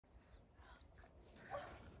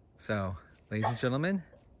So, ladies and gentlemen,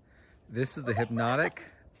 this is the hypnotic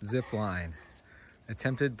zip line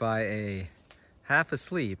attempted by a half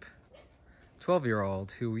asleep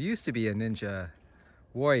 12-year-old who used to be a ninja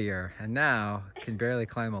warrior and now can barely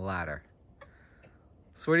climb a ladder.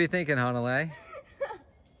 So what are you thinking, Hanalei?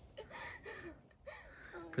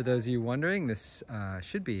 For those of you wondering, this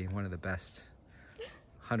should be one of the best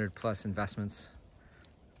 100+ investments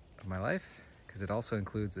of my life, because it also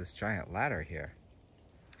includes this giant ladder here.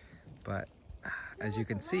 But as you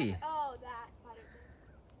can see,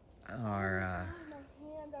 our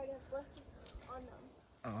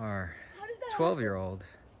 12-year-old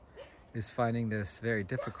is finding this very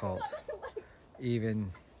difficult, even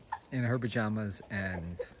in her pajamas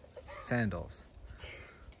and sandals,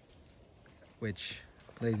 which,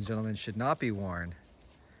 ladies and gentlemen, should not be worn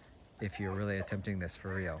if you're really attempting this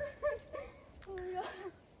for real.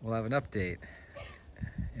 We'll have an update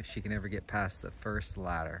if she can ever get past the first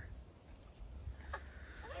ladder.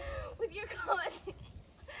 With your commenting,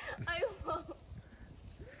 I won't.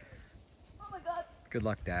 Oh my god. Good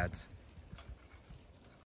luck, dads.